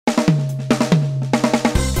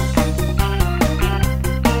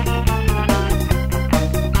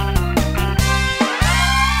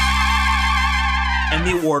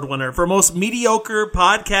Award winner for most mediocre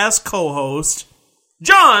podcast co-host,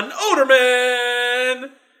 John Oderman.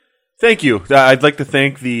 Thank you. I'd like to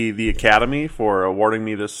thank the Academy for awarding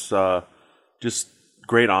me this just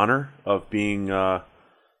great honor of being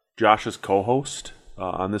Josh's co-host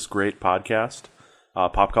on this great podcast,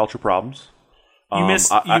 Pop Culture Problems. I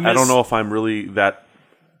don't know if I'm really that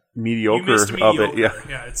mediocre of it.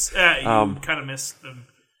 Yeah, it's you kind of missed the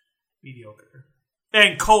mediocre.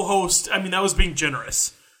 And co-host, I mean, that was being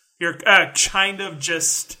generous. You're kind of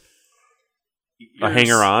just a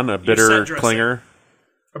hanger-on, a bitter clinger.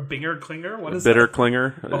 A binger clinger? What is bitter that?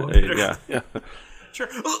 Clinger? Oh, bitter yeah. Sure.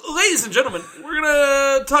 Ladies and gentlemen, we're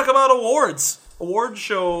going to talk about awards. Award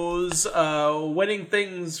shows, winning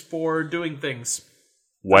things for doing things.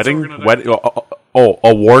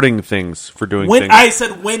 Awarding things for doing things. I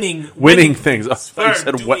said winning. Winning things. I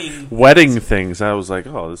said wedding things. I was like,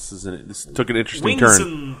 this took an interesting turn. Wings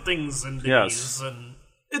and things and days. And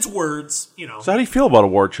it's words, you know. So how do you feel about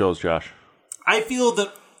award shows, Josh? I feel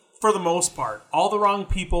that, for the most part, all the wrong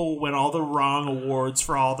people win all the wrong awards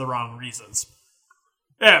for all the wrong reasons.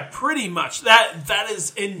 Yeah, pretty much. That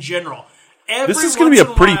is in general. This is going to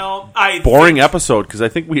be a pretty boring episode because I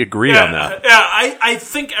think we agree on that. Yeah, I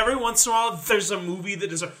think every once in a while there's a movie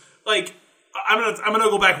that is like I'm gonna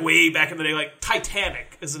go way back in the day. Like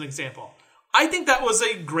Titanic is an example. I think that was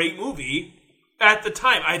a great movie at the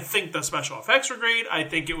time. I think the special effects were great. I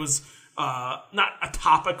think it was not a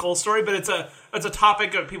topical story, but it's a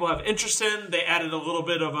topic that people have interest in. They added a little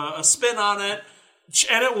bit of a spin on it,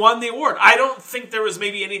 and it won the award. I don't think there was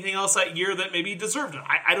maybe anything else that year that maybe deserved it.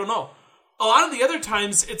 I don't know. A lot of the other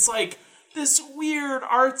times, it's like this weird,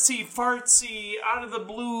 artsy, fartsy, out of the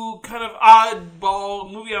blue, kind of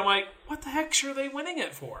oddball movie. I'm like, what the heck are they winning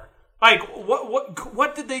it for? Like,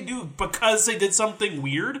 what did they do because they did something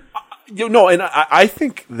weird? And I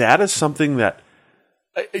think that is something that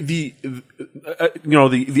the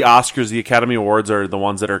Oscars, the Academy Awards are the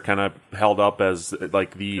ones that are kind of held up as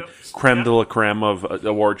like the creme de la creme of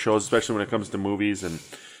award shows, especially when it comes to movies and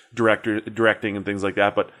directing and things like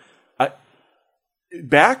that. But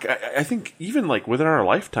I think even like within our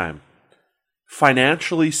lifetime,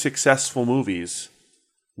 financially successful movies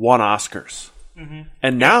won Oscars. Mm-hmm.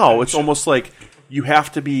 And now it's almost like you have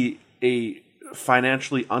to be a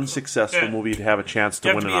financially unsuccessful movie to have a chance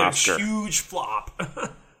to win an Oscar. A huge flop.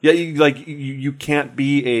 You can't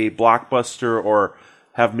be a blockbuster or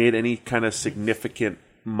have made any kind of significant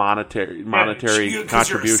monetary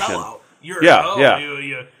contribution. You're a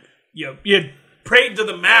sellout. You prayed to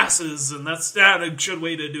the masses, and that's not a good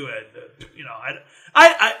way to do it. You know,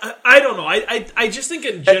 I don't know. I just think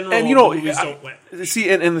in general, movies don't win. See,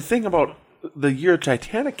 and the thing about the year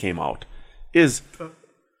Titanic came out is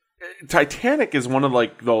Titanic is one of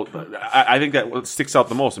I think that what sticks out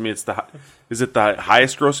the most. I mean, is it the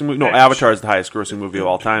highest grossing movie? No, Avatar is the highest grossing movie of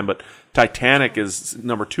all time, but Titanic is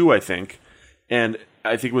number 2, I think, and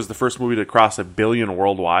I think it was the first movie to cross $1 billion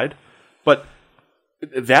worldwide. But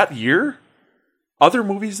that year, other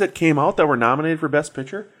movies that came out that were nominated for Best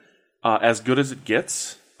Picture, As Good as It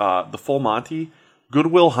Gets, The Full Monty, Good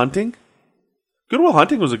Will Hunting. Good Will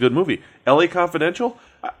Hunting was a good movie. L.A. Confidential.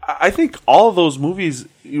 I think all of those movies,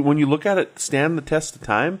 when you look at it, stand the test of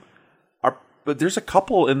time. But there's a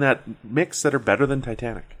couple in that mix that are better than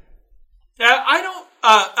Titanic. Yeah, I don't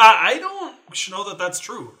know that that's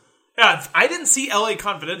true. Yeah, I didn't see L.A.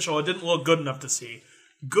 Confidential. It didn't look good enough to see.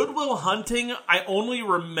 Good Will Hunting, I only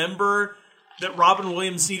remember that Robin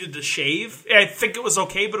Williams needed to shave. I think it was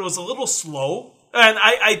okay, but it was a little slow. And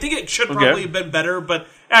I think it should probably have been better, but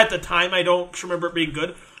at the time, I don't remember it being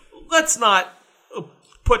good. Let's not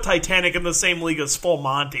put Titanic in the same league as Full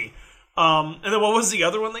Monty. And then what was the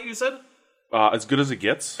other one that you said? As Good as It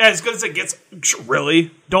Gets. As Good as It Gets.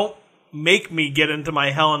 Really? Don't make me get into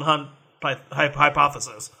my Helen Hunt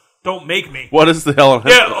hypothesis. Don't make me. What is the Helen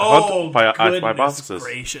Hunt hypothesis?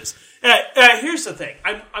 Gracious. Here's the thing.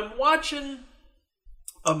 I'm watching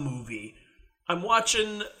a movie. I'm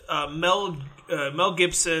watching Mel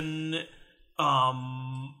Gibson.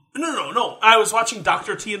 No. I was watching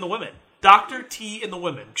Dr. T and the Women. Dr. T and the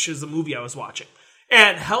Women, which is the movie I was watching.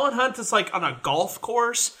 And Helen Hunt is like on a golf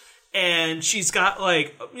course, and she's got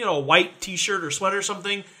like, a white t-shirt or sweater or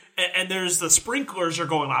something, and there's the sprinklers are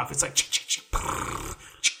going off. It's like,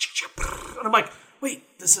 and I'm like,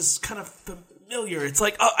 wait, this is kind of familiar. It's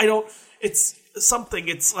like, it's something.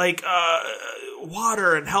 It's like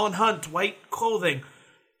water and Helen Hunt, white clothing.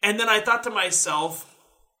 And then I thought to myself,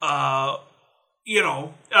 the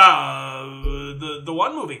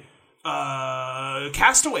one movie,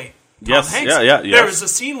 Castaway. Tom Hanks. Yeah. There was a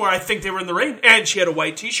scene where I think they were in the rain, and she had a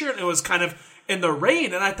white t-shirt, and it was kind of in the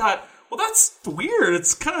rain, and I thought, Well, that's weird.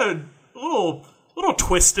 It's kind of a little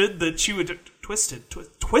twisted that she would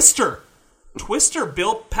Twister,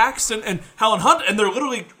 Bill Paxton and Helen Hunt, and they're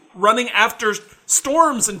literally running after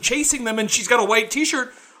storms and chasing them, and she's got a white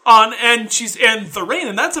T-shirt on, and she's in the rain,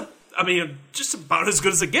 and that's just about as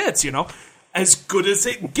good as it gets, as good as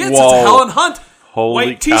it gets. Whoa. It's Helen Hunt, Holy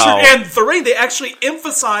white cow. T-shirt, and the rain. They actually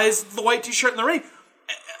emphasize the white T-shirt in the rain.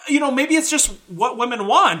 Maybe it's just what women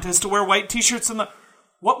want is to wear white T-shirts in the.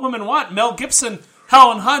 What women want. Mel Gibson,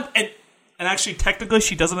 Helen Hunt, and actually, technically,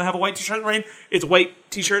 she doesn't have a white T-shirt in the rain. It's a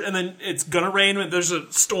white T-shirt, and then it's gonna rain when there's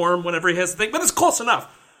a storm whenever he has the thing. But it's close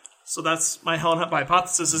enough. So that's my Helen Hunt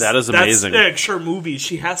hypothesis. That is amazing. That's her movie.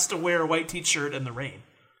 She has to wear a white T-shirt in the rain.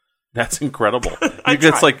 That's incredible. I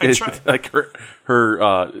like her.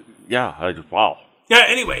 Wow. Yeah.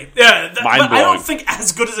 Anyway, but I Mind-blowing. don't think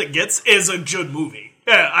As Good as It Gets is a good movie.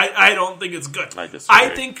 Yeah, I don't think it's good. I disagree. I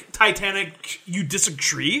think Titanic. You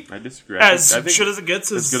disagree. I disagree. As I think Good as It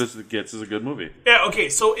Gets is As Good as It Gets is a good movie. Yeah. Okay.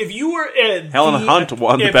 So if you were in Helen Hunt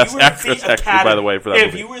won the Best Actress, actually, by the way, for that if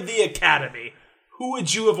movie. you were the Academy, who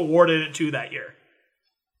would you have awarded it to that year?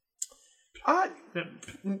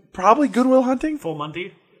 Probably Good Will Hunting. Full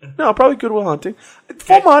Monty. No, probably Good Will Hunting.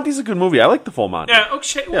 Full Monty's a good movie. I like the Full Monty. Yeah.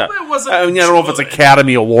 Okay. Well, Yeah. it wasn't. I don't know if it's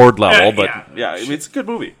Academy Award level, but yeah. it's a good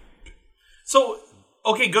movie. So.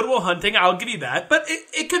 Okay, Good Will Hunting, I'll give you that, but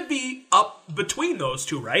it could be up between those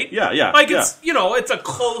two, right? Yeah. It's it's a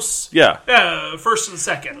close first and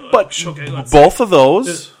second. But both of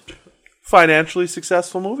those financially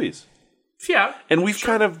successful movies. Yeah. And we've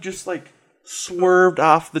kind of just swerved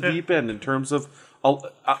off the deep end in terms of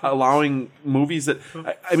allowing movies that,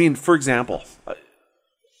 for example,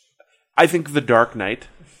 I think The Dark Knight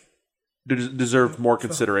deserved more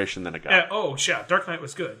consideration than it got. Yeah, Dark Knight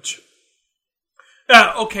was good.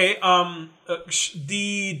 Okay.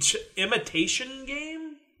 The Imitation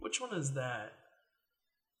Game. Which one is that?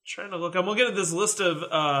 Trying to look. I'm looking at this list of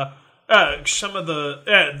some of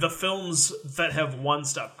the films that have won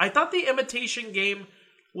stuff. I thought The Imitation Game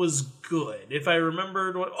was good. If I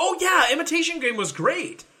remembered what. Oh yeah, Imitation Game was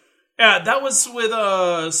great. Yeah, that was with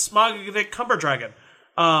Benedict Cumberdragon.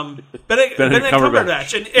 Benedict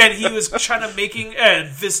Cumberbatch, and he was trying to making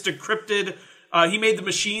this decrypted. He made the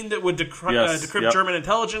machine that would decrypt German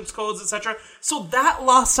intelligence codes, etc. So that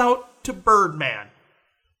lost out to Birdman.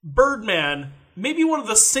 Birdman, maybe one of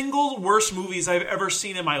the single worst movies I've ever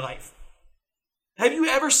seen in my life. Have you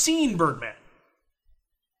ever seen Birdman?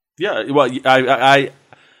 Yeah, well, I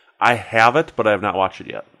have it, but I have not watched it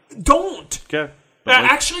yet. Don't. Okay.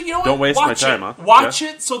 Actually, you know what? Don't waste my time, huh? Watch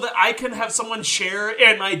it so that I can have someone share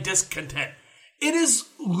in my discontent. It is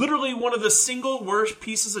literally one of the single worst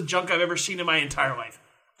pieces of junk I've ever seen in my entire life.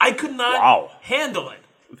 I could not handle it.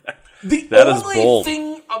 The only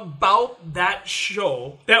thing about that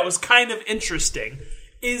show that was kind of interesting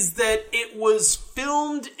is that it was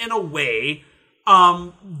filmed in a way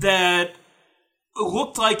that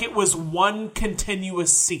looked like it was one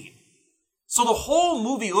continuous scene. So the whole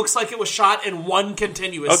movie looks like it was shot in one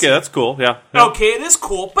continuous scene. Okay, that's cool, yeah. Okay, it is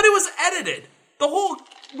cool, but it was edited. The whole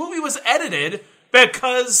movie was edited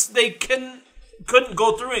because they couldn't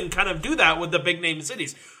go through and kind of do that with the big name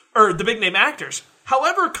cities or the big name actors.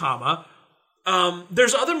 However,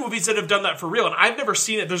 there's other movies that have done that for real, and I've never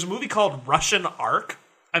seen it. There's a movie called Russian Ark.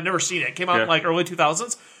 I've never seen it. It came out in early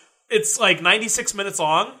 2000s. It's 96 minutes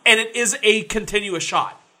long, and it is a continuous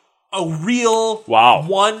shot. A real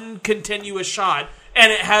one continuous shot, and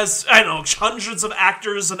it has hundreds of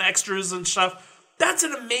actors and extras and stuff. That's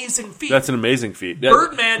an amazing feat.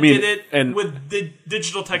 Birdman did it with the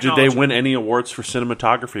digital technology. Did they win any awards for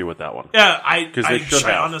cinematography with that one? Yeah, I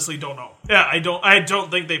honestly don't know. Yeah, I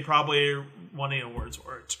don't think they probably won any awards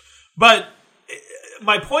for it. But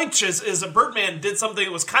my point is that Birdman did something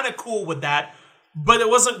that was kind of cool with that, but it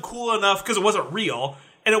wasn't cool enough because it wasn't real,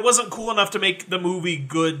 and it wasn't cool enough to make the movie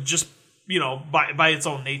good just by its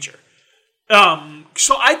own nature.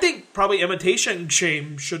 So I think probably Imitation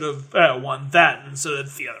Game should have won that instead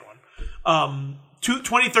of the other one.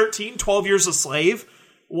 2013, 12 Years a Slave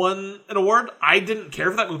won an award. I didn't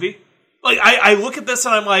care for that movie. I look at this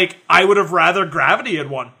and I'm like, I would have rather Gravity had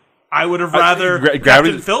won. I would have rather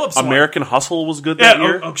Captain Phillips won. American Hustle was good that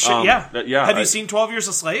year. Have you seen 12 Years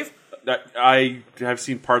a Slave? I have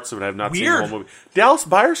seen parts of it. I have not seen the whole movie. Dallas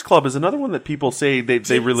Buyers Club is another one that people say they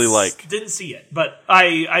really like. Didn't see it, but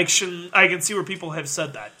I can see where people have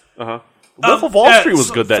said that. Wolf of Wall Street was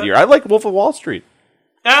good that year. I like Wolf of Wall Street.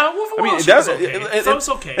 Wolf of Wall Street was okay. That was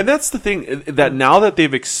okay. And that's the thing, that now that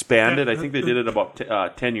they've expanded, I think they did it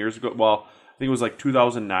about 10 years ago. Well, I think it was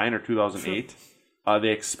 2009 or 2008. They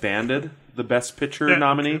expanded the Best Picture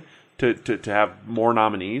nominee to have more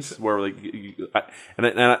nominees. Where like, and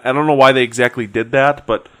I don't know why they exactly did that,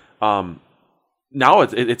 but now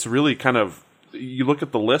it's really kind of, you look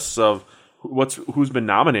at the lists of who's been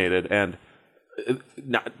nominated, and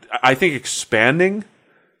I think expanding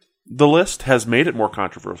the list has made it more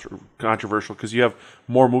controversial because you have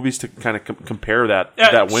more movies to kind of compare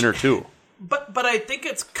that winner to. But I think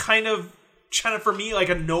it's kind of for me like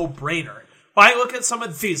a no-brainer. When I look at some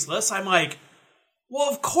of these lists, I'm like, well,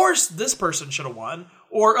 of course this person should have won,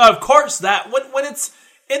 or of course that. When it's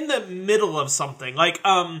in the middle of something, like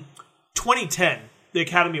 2010, the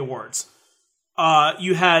Academy Awards,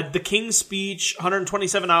 you had The King's Speech,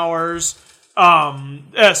 127 Hours,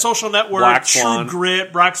 Social Network, Black True Swan.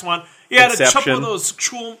 Grit, Black Swan. You had a couple of Inception. those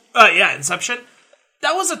Inception.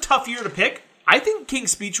 That was a tough year to pick. I think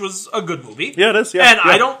King's Speech was a good movie. Yeah, it is. Yeah, And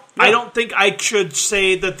yeah. I don't think I should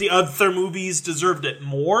say that the other movies deserved it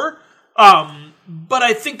more. But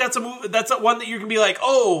I think that's a movie. That's one that you're gonna be like,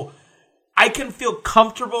 oh, I can feel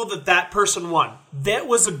comfortable that person won. That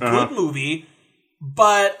was a good movie,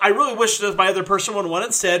 but I really wish that my other person would have won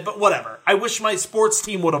instead. But whatever. I wish my sports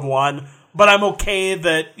team would have won. But I'm okay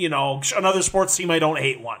that another sports team I don't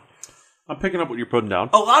hate won. I'm picking up what you're putting down.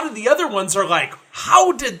 A lot of the other ones are like,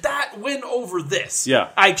 how did that win over this? Yeah.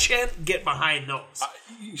 I can't get behind those.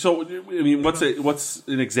 So, I mean, what's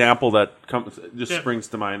an example that springs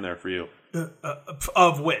to mind there for you?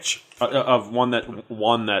 Of which? Of one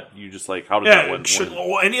that you just like, how did that win?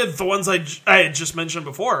 Any of the ones I had just mentioned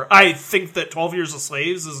before. I think that 12 Years a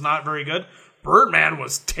Slave is not very good. Birdman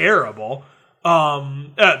was terrible.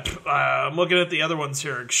 I'm looking at the other ones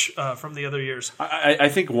here from the other years. I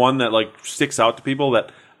think one that like sticks out to people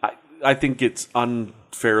that I think it's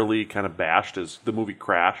unfairly kind of bashed is the movie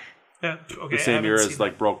Crash. Yeah, okay, The same year as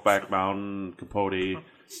like Brokeback Mountain, Capote.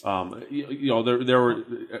 There were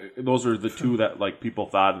those are the two that like people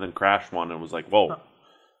thought, and then Crash won, and it was like, whoa.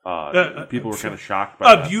 People were kind of shocked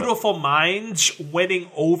by that. Beautiful Minds winning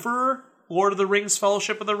over Lord of the Rings: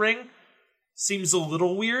 Fellowship of the Ring seems a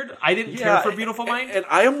little weird. I didn't care for Beautiful Mind. And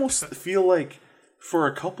I almost feel like for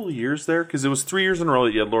a couple of years there, because it was 3 years in a row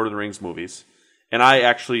that you had Lord of the Rings movies, and I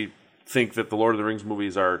actually think that the Lord of the Rings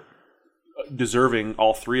movies are deserving,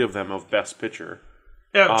 all three of them, of Best Picture.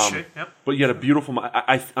 Yeah, shit. Yep. But you had a Beautiful Mind,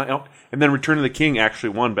 and then Return of the King actually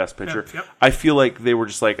won Best Picture. Yep. I feel like they were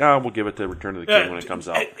just like, we'll give it to Return of the King when it comes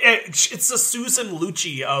out. It's the Susan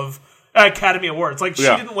Lucci of Academy Awards. Like, she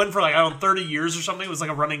didn't win for 30 years or something. It was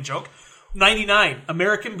like a running joke. 99,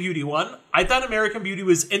 American Beauty won. I thought American Beauty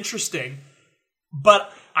was interesting,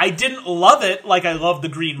 but I didn't love it like I loved The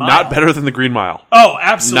Green Mile. Not better than The Green Mile. Oh,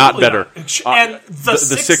 absolutely not better. And the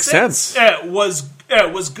Sixth Sense was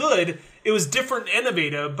good. It was different and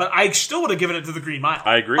innovative, but I still would have given it to The Green Mile.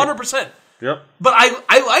 I agree. 100%. Yep. But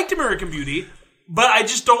I liked American Beauty, but I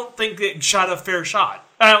just don't think it shot a fair shot.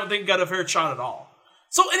 I don't think it got a fair shot at all.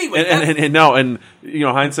 So anyway, and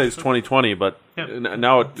hindsight is 20/20, but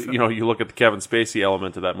now you look at the Kevin Spacey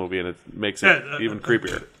element of that movie, and it makes it even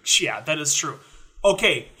creepier. Yeah, that is true.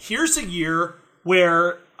 Okay, here's a year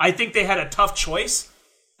where I think they had a tough choice,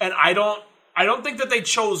 and I don't think that they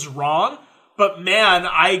chose wrong, but man,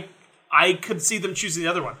 I could see them choosing the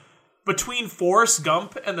other one between Forrest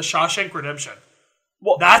Gump and The Shawshank Redemption.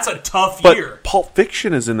 Well, that's a tough year. Pulp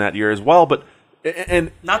Fiction is in that year as well, but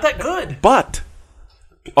not that good. But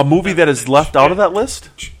a movie that is left out of that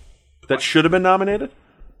list that should have been nominated,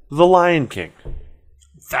 The Lion King.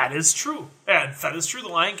 That is true. And that is true. The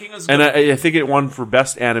Lion King is good. And I think it won for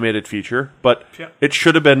Best Animated Feature, but it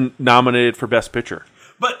should have been nominated for Best Picture.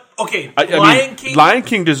 But, okay, Lion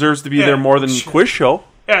King deserves to be there more than Quiz Show.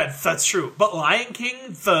 Yeah, that's true. But Lion King,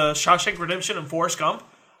 The Shawshank Redemption, and Forrest Gump,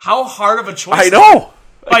 how hard of a choice I know!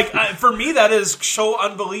 For me, that is so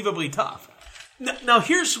unbelievably tough. Now,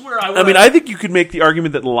 here's where I think you could make the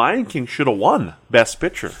argument that Lion King should have won Best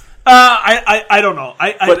Picture. I don't know.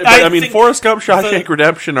 I mean, Forrest Gump, Shawshank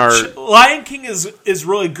Redemption are... Lion King is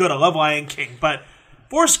really good. I love Lion King. But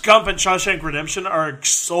Forrest Gump and Shawshank Redemption are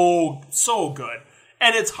so good.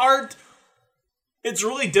 And it's hard... It's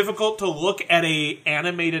really difficult to look at a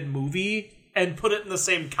animated movie and put it in the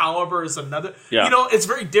same caliber as another. Yeah. It's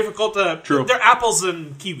very difficult to... True. They're apples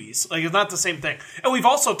and kiwis. Like, it's not the same thing. And we've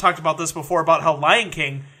also talked about this before, about how Lion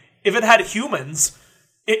King, if it had humans,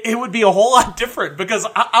 it would be a whole lot different. Because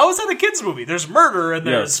I was at a kids' movie. There's murder, and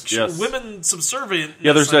there's women subservient.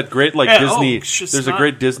 Yeah, there's that great, Disney... there's a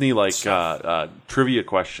great Disney, trivia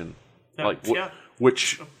question.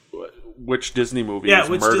 Which Disney movie is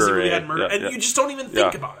which murder? Disney movie had murder. And you just don't even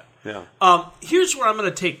think about it. Yeah. Here's where I'm going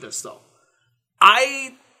to take this, though.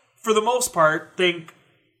 I, for the most part, think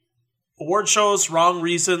award shows, wrong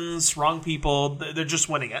reasons, wrong people. They're just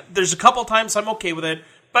winning it. There's a couple times I'm okay with it,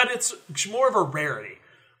 but it's more of a rarity.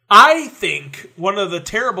 I think one of the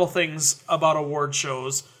terrible things about award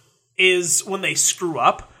shows is when they screw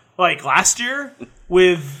up, like last year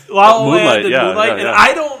with La La Land and Moonlight. And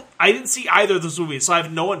I didn't see either of those movies, so I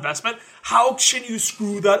have no investment. How can you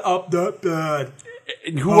screw that up that bad?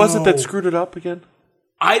 And who was it that screwed it up again?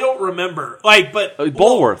 I don't remember. Like, but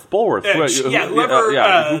Bulworth. Whoever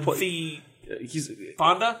he's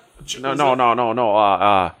Fonda.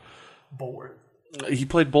 No. Bulworth. He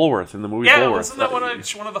played Bulworth in the movie. Yeah, Bulworth. wasn't that one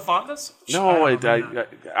of the Fondas? No,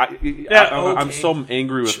 I'm so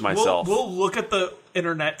angry with myself. We'll look at the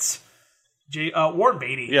internet's Warren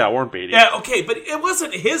Beatty. Yeah, Warren Beatty. Yeah, okay, but it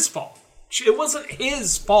wasn't his fault. It wasn't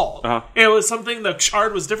his fault. Uh-huh. It was something, the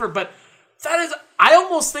shard was different, but I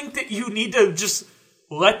almost think that you need to just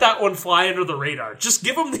let that one fly under the radar. Just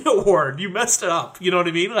give him the award. You messed it up. You know what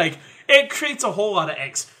I mean? Like, it creates a whole lot of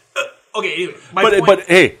angst. Okay, anyway, but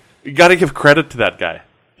hey, you got to give credit to that guy.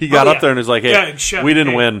 He got up there and was like, "Hey, we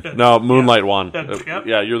didn't win. No, Moonlight won.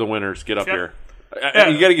 Yeah, you're the winners. Get up here."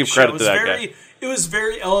 You got to give credit to that guy. It was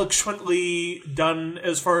very eloquently done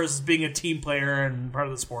as far as being a team player and part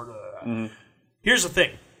of the sport. Mm-hmm. Here's the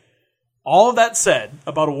thing. All of that said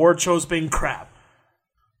about award shows being crap,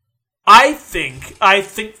 I think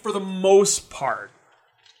for the most part,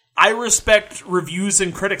 I respect reviews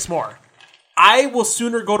and critics more. I will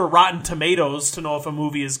sooner go to Rotten Tomatoes to know if a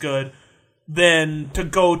movie is good than to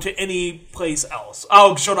go to any place else.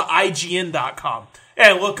 I'll go to IGN.com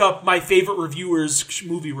and look up my favorite reviewers'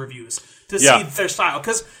 movie reviews to see their style,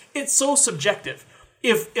 because it's so subjective.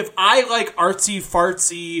 If I like artsy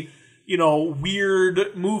fartsy,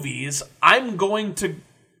 weird movies, I'm going to,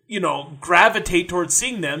 gravitate towards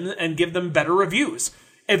seeing them and give them better reviews.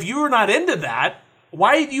 If you're not into that,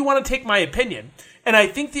 why do you want to take my opinion? And I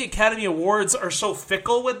think the Academy Awards are so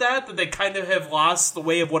fickle with that they kind of have lost the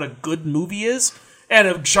way of what a good movie is and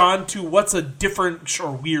have gone to what's a different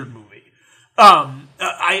or weird movie.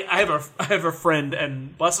 I have a friend,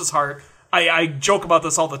 and bless his heart, I joke about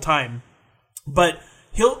this all the time, but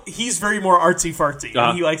he's very more artsy fartsy.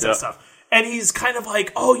 And he likes that stuff. And he's kind of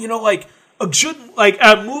like, like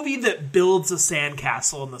a movie that builds a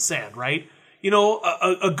sandcastle in the sand, right?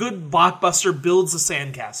 A good blockbuster builds a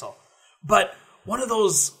sandcastle. But one of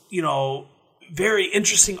those, very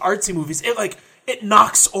interesting artsy movies, it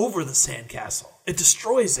knocks over the sandcastle. It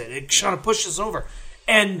destroys it. It kind of pushes over.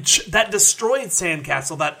 And that destroyed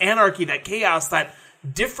sandcastle, that anarchy, that chaos, that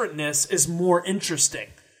differentness is more interesting.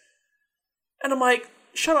 And I'm like,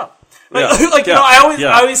 shut up.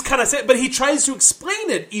 I always kind of say it, but he tries to explain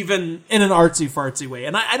it even in an artsy fartsy way.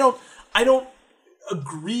 And I don't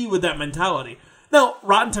agree with that mentality. Now,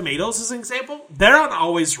 Rotten Tomatoes is an example. They're not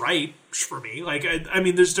always right for me.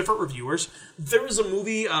 There's different reviewers. There was a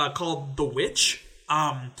movie called The Witch.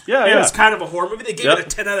 It was kind of a horror movie. They gave it a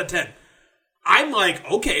 10 out of 10. I'm like,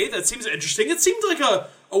 okay, that seems interesting. It seemed like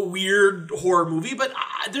a weird horror movie, but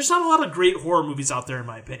there's not a lot of great horror movies out there, in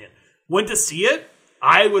my opinion. Went to see it.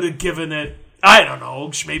 I would have given it, I don't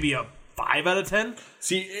know, maybe a 5 out of 10.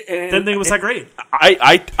 See, didn't think it was that great.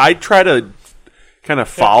 I try to kind of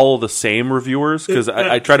follow the same reviewers, because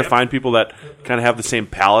I try to find people that kind of have the same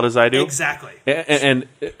palate as I do. Exactly. And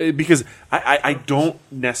because I don't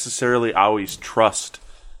necessarily always trust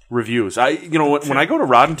reviews. When I go to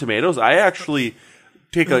Rotten Tomatoes, I actually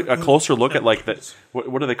take a closer look at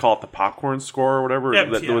what do they call it, the popcorn score or whatever,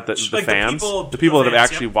 with the fans, the people that have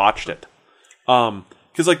actually watched it.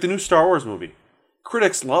 Because the new Star Wars movie,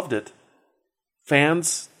 critics loved it,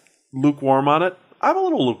 fans lukewarm on it. I'm a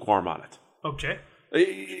little lukewarm on it. Okay.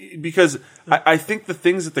 Because I think the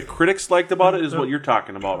things that the critics liked about it is what you're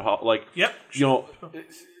talking about. How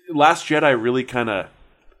Last Jedi really kind of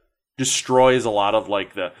destroys a lot of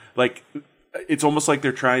it's almost like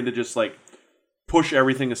they're trying to just push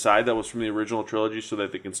everything aside that was from the original trilogy so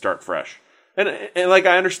that they can start fresh. And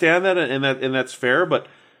I understand that, and that's fair, but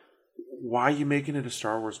why are you making it a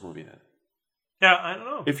Star Wars movie then? Yeah, I don't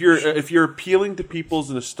know. If you're appealing to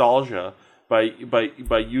people's nostalgia by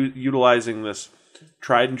utilizing this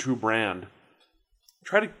tried and true brand,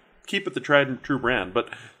 try to keep it the tried and true brand.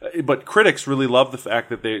 But critics really love the fact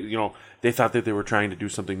that they thought that they were trying to do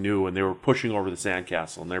something new, and they were pushing over the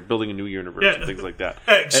sandcastle, and they're building a new universe and things like that.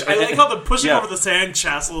 I like how the pushing over the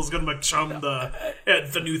sandcastle is going to become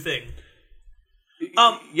the new thing.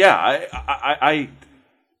 Well,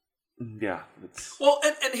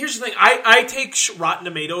 and here's the thing. I take Rotten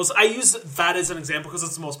Tomatoes. I use that as an example because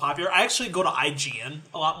it's the most popular. I actually go to IGN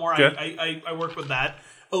a lot more. Okay. I work with that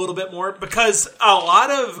a little bit more because a lot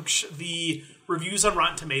of the reviews on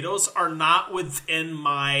Rotten Tomatoes are not within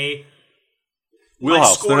my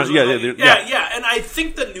Wheelhouse. scores They're with, not- yeah. And I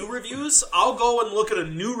think the new reviews, I'll go and look at a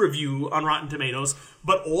new review on Rotten Tomatoes.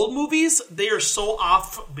 But old movies, they are so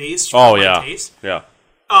off base for my taste. Yeah.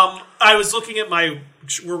 I was looking at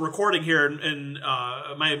we're recording here in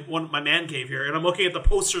my man cave here, and I'm looking at the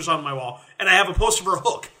posters on my wall, and I have a poster for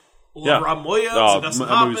Hook. Rob Williams, Dustin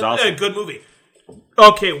Hoffman. Awesome. Good movie.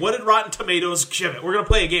 Okay, what did Rotten Tomatoes give it? We're going to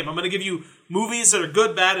play a game. I'm going to give you movies that are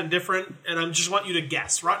good, bad, and different, and I just want you to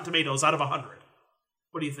guess. Rotten Tomatoes out of 100.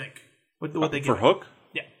 What do you think? What they give For it? Hook?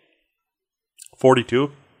 Yeah.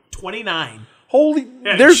 42? 29. Holy...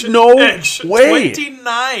 there's no way.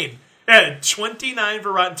 29. 29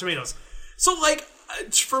 for Rotten Tomatoes. So, like,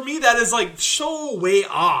 for me, that is, like, so way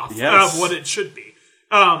off of what it should be.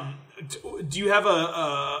 Do you have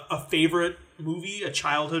a favorite movie, a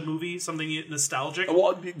childhood movie, something nostalgic?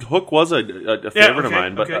 Well, Hook was a favorite of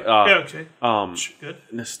mine, but good.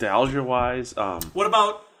 Nostalgia-wise, what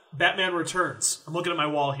about Batman Returns? I'm looking at my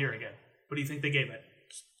wall here again. What do you think they gave it?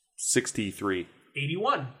 63.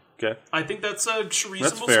 81. Okay, I think that's a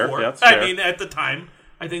reasonable fair. score. Yeah, that's fair. I mean, at the time,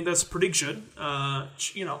 I think that's pretty good.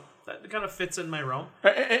 That kind of fits in my realm.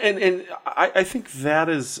 And I think that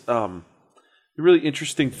is the really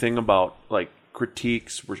interesting thing about like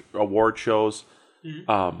critiques, award shows.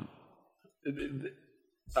 Mm-hmm.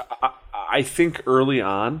 I think early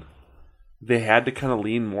on they had to kind of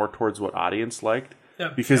lean more towards what audience liked.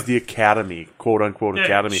 Because the Academy, quote unquote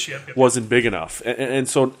Academy, wasn't big enough, and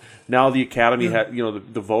so now the Academy had,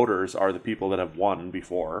 the voters are the people that have won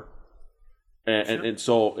before, and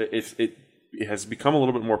so it has become a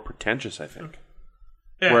little bit more pretentious, I think,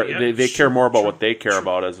 where they care more about what they care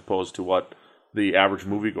about as opposed to what the average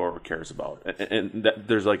moviegoer cares about, and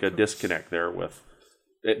there's like a disconnect there with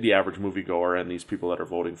the average moviegoer and these people that are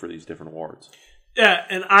voting for these different awards. Yeah,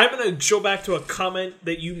 and I'm going to go back to a comment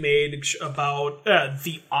that you made about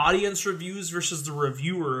the audience reviews versus the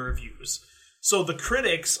reviewer reviews. So the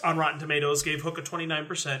critics on Rotten Tomatoes gave Hook a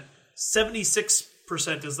 29%.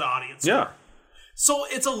 76% is the audience. Yeah. So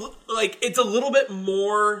it's a little bit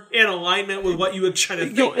more in alignment with what you would try to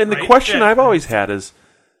think. And the question I've always had is,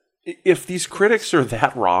 if these critics are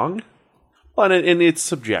that wrong, and it's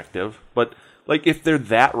subjective, but like if they're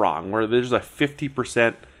that wrong, where there's a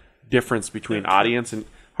 50% difference between audience and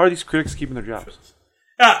how are these critics keeping their jobs?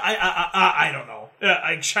 I don't know.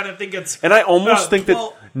 I try to think it's... And I almost think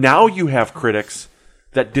that now you have critics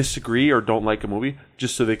that disagree or don't like a movie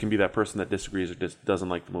just so they can be that person that disagrees or doesn't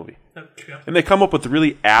like the movie. And they come up with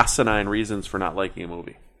really asinine reasons for not liking a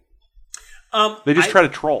movie. They just try to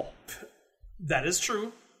troll. That is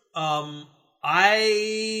true.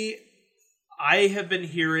 I have been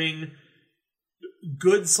hearing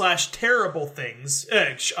good/terrible things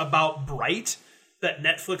about Bright, that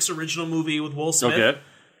Netflix original movie with Will Smith.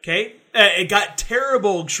 Okay. It got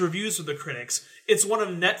terrible reviews with the critics. It's one of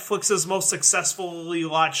Netflix's most successfully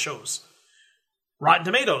watched shows. Rotten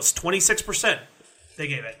Tomatoes, 26%. They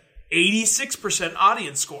gave it 86%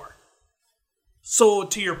 audience score. So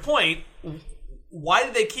to your point, why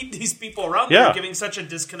do they keep these people around there giving such a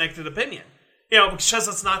disconnected opinion? Because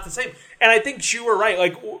it's not the same. And I think you were right.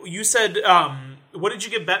 Like you said, what did you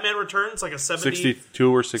give Batman Returns? Like a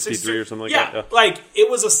 62 or 63 or something like that. Yeah, like it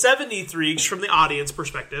was a 73 from the audience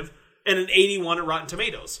perspective and an 81 at Rotten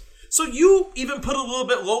Tomatoes. So you even put a little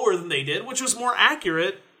bit lower than they did, which was more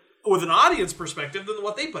accurate with an audience perspective than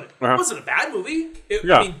what they put it. It wasn't a bad movie.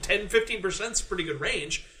 I mean, 10-15% is a pretty good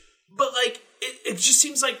range. But like it just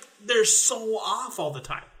seems like they're so off all the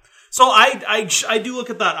time. So I do look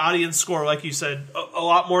at that audience score, like you said, a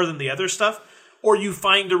lot more than the other stuff. Or you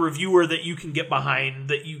find a reviewer that you can get behind,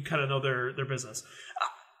 that you kind of know their business.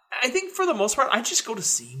 I think for the most part, I just go to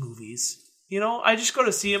see movies. I just go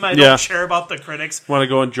to see them. I don't care about the critics. Want to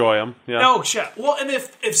go enjoy them. Yeah. No, shit. Well, and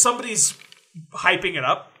if somebody's hyping it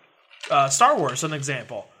up, Star Wars, an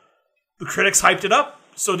example. The critics hyped it up.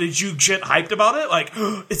 So did you get hyped about it? Like,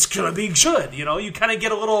 it's going to be good. You kind of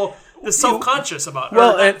get a little self-conscious about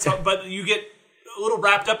it. But you get a little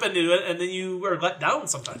wrapped up into it, and then you are let down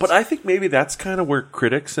sometimes. But I think maybe that's kind of where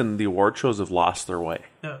critics and the award shows have lost their way.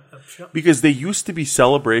 Because they used to be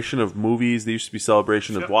celebration of movies, they used to be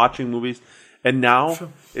celebration of watching movies, and now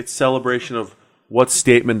it's celebration of what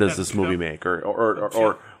statement does this movie make,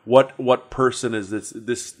 or what person is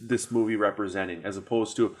this movie representing, as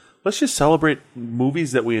opposed to let's just celebrate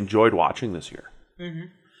movies that we enjoyed watching this year. Mm-hmm.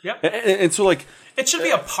 Yep. And so like it should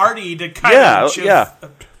be a party to kind of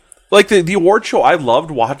like the award show, I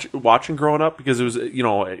loved watching growing up because it was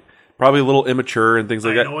probably a little immature and things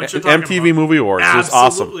like that. MTV Movie Awards was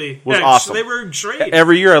awesome. Was awesome. They were great.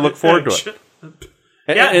 Every year I look forward to it.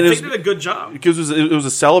 Yeah, they did a good job. Because it was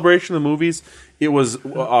a celebration of the movies. It was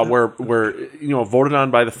where voted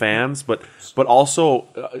on by the fans, but also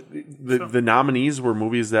the nominees were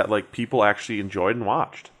movies that like people actually enjoyed and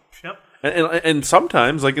watched. Yep. And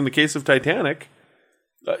sometimes, like in the case of Titanic,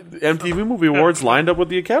 MTV Movie Awards lined up with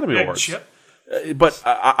the Academy Awards. Yep. But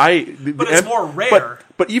it's more rare.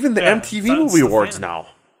 But even the MTV Movie Awards now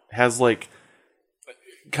has like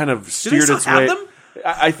kind of steered its way. Them?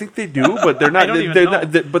 I think they do, but they're not. I don't even know.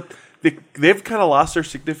 But they've kind of lost their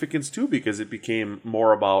significance too, because it became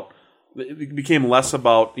more about. It became less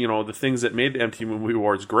about the things that made the MTV Movie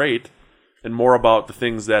Awards great, and more about the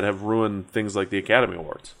things that have ruined things like the Academy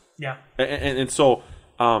Awards. Yeah, and so,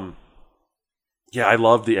 I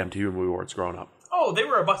loved the MTV Movie Awards growing up. Oh, they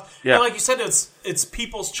were a bust. Yeah, and like you said, it's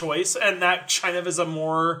people's choice, and that kind of is a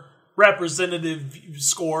more representative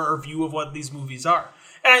score or view of what these movies are.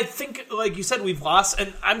 And I think, like you said, we've lost,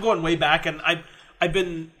 and I'm going way back, and I've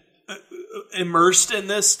been immersed in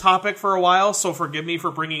this topic for a while, so forgive me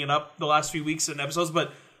for bringing it up the last few weeks and episodes,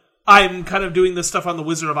 but I'm kind of doing this stuff on The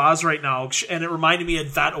Wizard of Oz right now, and it reminded me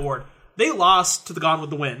of that award. They lost to The Gone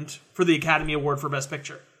with the Wind for the Academy Award for Best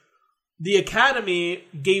Picture. The Academy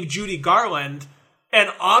gave Judy Garland an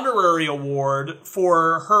honorary award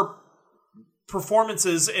for her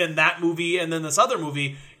performances in that movie and then this other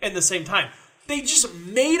movie in the same time. They just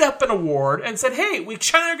made up an award and said, "Hey, we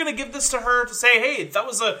are going to give this to her to say, hey, that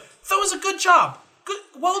was a good job, good,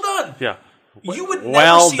 well done." Yeah, you would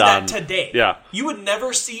never see that today. Yeah, you would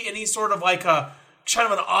never see any sort of like a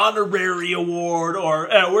kind of an honorary award, or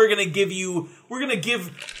we're going to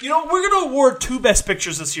award 2 Best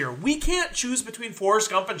Pictures this year. We can't choose between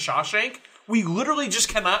Forrest Gump and Shawshank. We literally just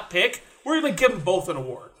cannot pick. We're going to give them both an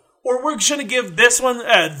award, or we're going to give this one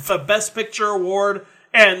the Best Picture award,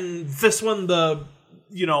 and this one the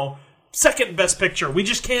second Best Picture. We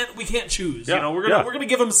just can't. We can't choose. Yeah, we're gonna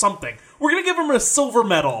give them something. We're gonna give them a silver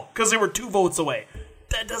medal because they were 2 votes away.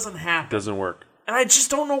 That doesn't happen. Doesn't work. And I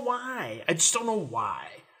just don't know why.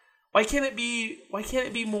 Why can't it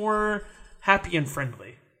be more happy and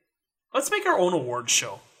friendly? Let's make our own awards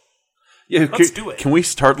show. Yeah, let's do it. Can we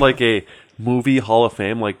start like a movie Hall of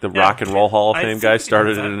Fame, like the Rock and Roll Hall of Fame guy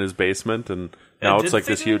started it in his basement, and now it's like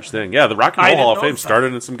this huge thing. Yeah, the Rock and Roll Hall of Fame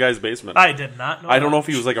started in some guy's basement. I did not know. I don't know if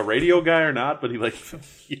he was like a radio guy or not, but he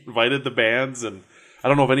invited the bands, and I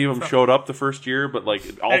don't know if any of them showed up the first year, but like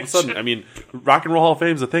all of a sudden, I mean, Rock and Roll Hall of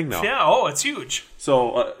Fame is a thing now. Yeah, it's huge.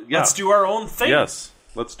 So let's do our own thing. Yes,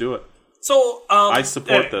 let's do it. So I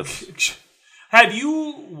support this. Have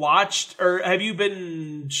you watched or have you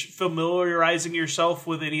been familiarizing yourself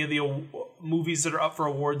with any of the movies that are up for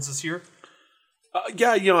awards this year?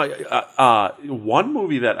 One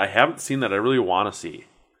movie that I haven't seen that I really want to see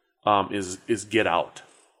is Get Out.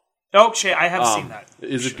 Okay, I have seen that.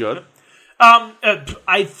 Is it good?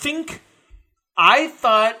 I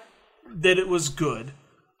thought that it was good.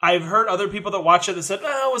 I've heard other people that watch it that said,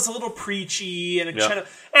 it was a little preachy and kind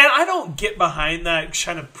of, and I don't get behind that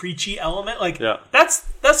kind of preachy element. Like that's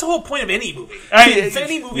the whole point of any movie.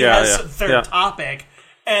 Any movie has their topic,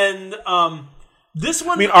 and this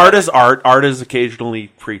one. I mean, art is art. Art is occasionally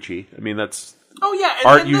preachy. I mean, that's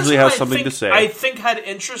art usually has something to say. I think had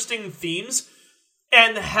interesting themes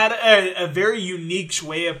and had a very unique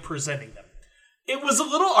way of presenting them. It was a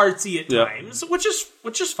little artsy at times, which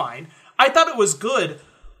is fine. I thought it was good.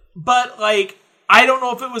 But, like, I don't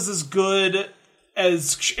know if it was as good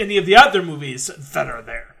as any of the other movies that are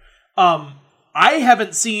there. I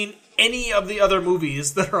haven't seen any of the other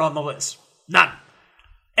movies that are on the list. None.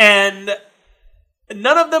 And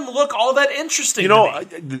none of them look all that interesting to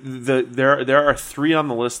me. There are 3 on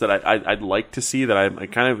the list that I'd like to see, that I'm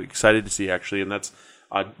kind of excited to see, actually, and that's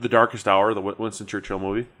The Darkest Hour, the Winston Churchill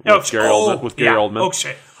movie, with Gary Oldman.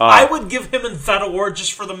 Okay. I would give him that award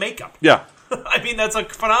just for the makeup. Yeah. I mean, that's a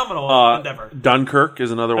phenomenal endeavor. Dunkirk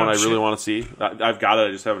is another one I really want to see. I've got it.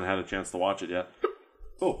 I just haven't had a chance to watch it yet.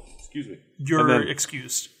 Oh, excuse me. You're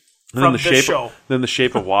excused from this show. Then The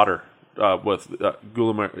Shape of Water with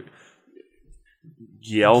Guillermo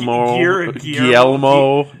del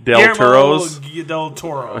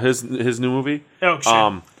Toro. His new movie.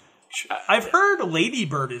 I've heard Lady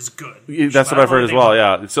Bird is good. That's what I've heard as well.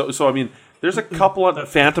 Yeah. So I mean, there's a couple on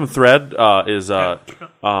Phantom Thread is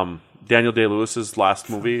Daniel Day-Lewis's last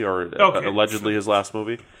movie, or allegedly his last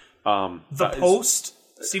movie. The Post,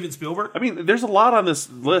 Steven Spielberg. I mean, there's a lot on this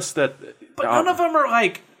list that, but none of them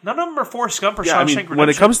are Forrest Gump or Shawshank Redemption. When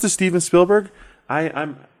it comes to Steven Spielberg,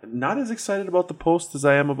 I'm not as excited about The Post as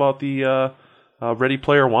I am about the Ready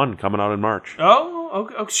Player One coming out in March. Oh,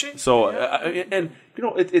 okay. So,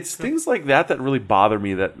 it's things like that really bother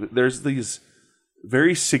me. That there's these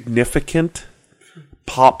very significant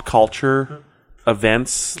pop culture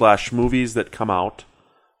events / movies that come out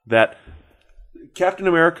that Captain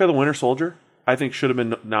America: The Winter Soldier, I think, should have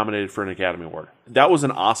been nominated for an Academy Award. That was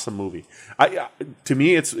an awesome movie. To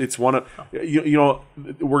me, it's one of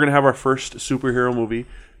we're gonna have our first superhero movie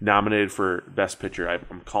nominated for Best Picture.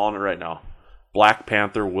 I'm calling it right now. Black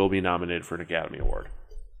Panther will be nominated for an Academy Award.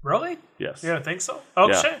 Really? Yes. You don't think so? Oh,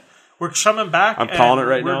 Yeah. shit. We're coming back. I'm calling it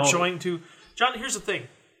right now. We're going to... John, here's the thing.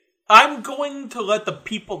 I'm going to let the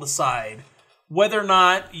people decide whether or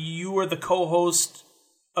not you are the co-host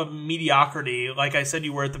of mediocrity, like I said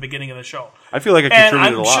you were at the beginning of the show. I feel like I And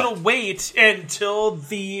contributed a lot. I'm going to wait until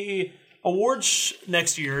the awards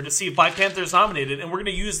next year to see if Black Panther is nominated, and we're going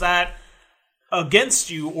to use that against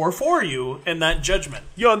you or for you in that judgment.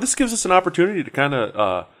 And this gives us an opportunity to kind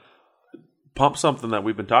of pump something that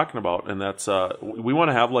we've been talking about, and that's we want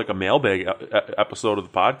to have like a mailbag episode of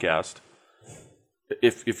the podcast.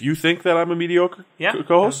 If you think that I'm a mediocre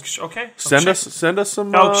co-host, okay, send us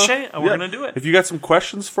some. We're gonna do it. If you got some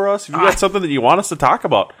questions for us, if you got something that you want us to talk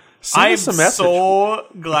about, send us a message. I'm so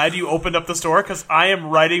glad you opened up the store because I am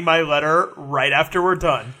writing my letter right after we're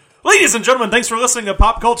done. Ladies and gentlemen, thanks for listening to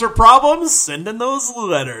Pop Culture Problems. Send in those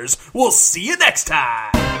letters. We'll see you next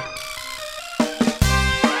time.